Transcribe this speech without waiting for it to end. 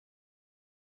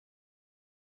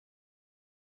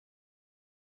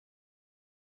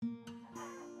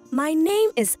My name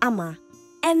is Amma,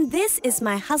 and this is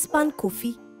my husband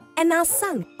Kofi and our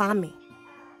son Kwame.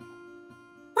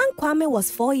 When Kwame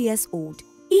was 4 years old,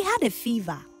 he had a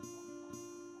fever,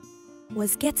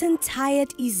 was getting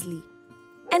tired easily,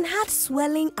 and had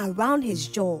swelling around his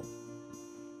jaw.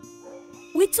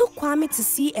 We took Kwame to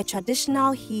see a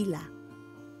traditional healer,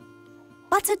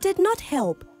 but it did not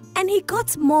help, and he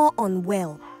got more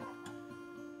unwell.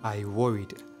 I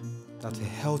worried that a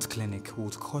health clinic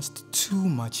would cost too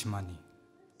much money,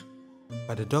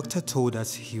 but the doctor told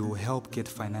us he will help get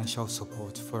financial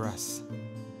support for us.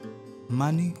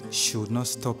 Money should not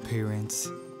stop parents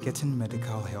getting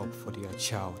medical help for their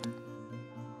child.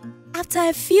 After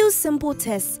a few simple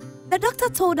tests, the doctor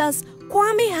told us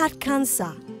Kwame had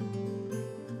cancer.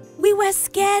 We were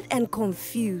scared and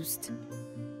confused,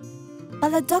 but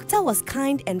the doctor was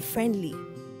kind and friendly.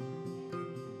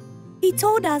 He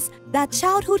told us that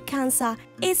childhood cancer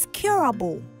is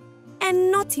curable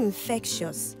and not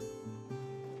infectious.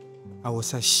 I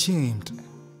was ashamed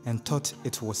and thought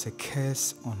it was a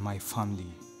curse on my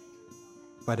family.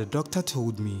 But the doctor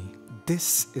told me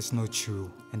this is not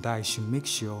true and I should make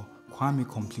sure Kwame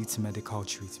completes medical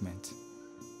treatment.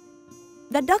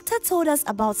 The doctor told us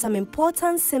about some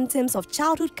important symptoms of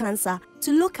childhood cancer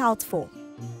to look out for.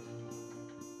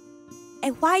 A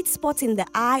white spot in the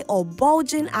eye or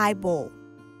bulging eyeball.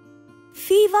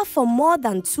 Fever for more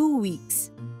than 2 weeks.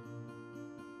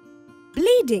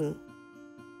 Bleeding.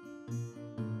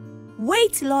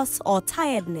 Weight loss or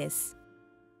tiredness.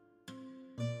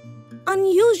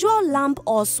 Unusual lump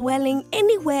or swelling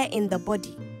anywhere in the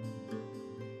body.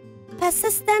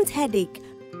 Persistent headache.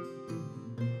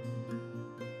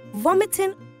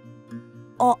 Vomiting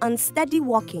or unsteady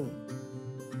walking.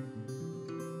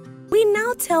 We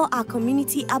now tell our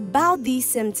community about these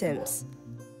symptoms.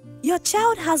 Your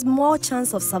child has more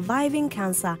chance of surviving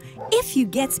cancer if you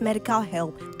get medical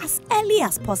help as early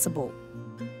as possible.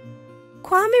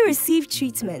 Kwame received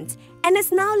treatment and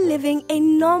is now living a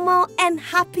normal and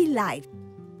happy life.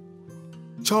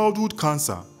 Childhood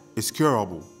cancer is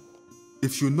curable.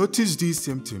 If you notice these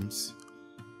symptoms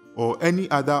or any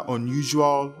other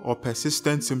unusual or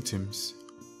persistent symptoms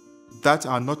that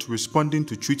are not responding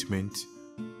to treatment,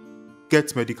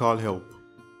 get medical help.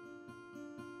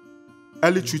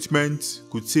 Early treatment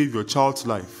could save your child's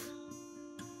life.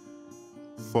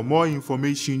 For more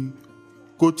information,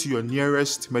 go to your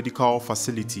nearest medical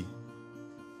facility.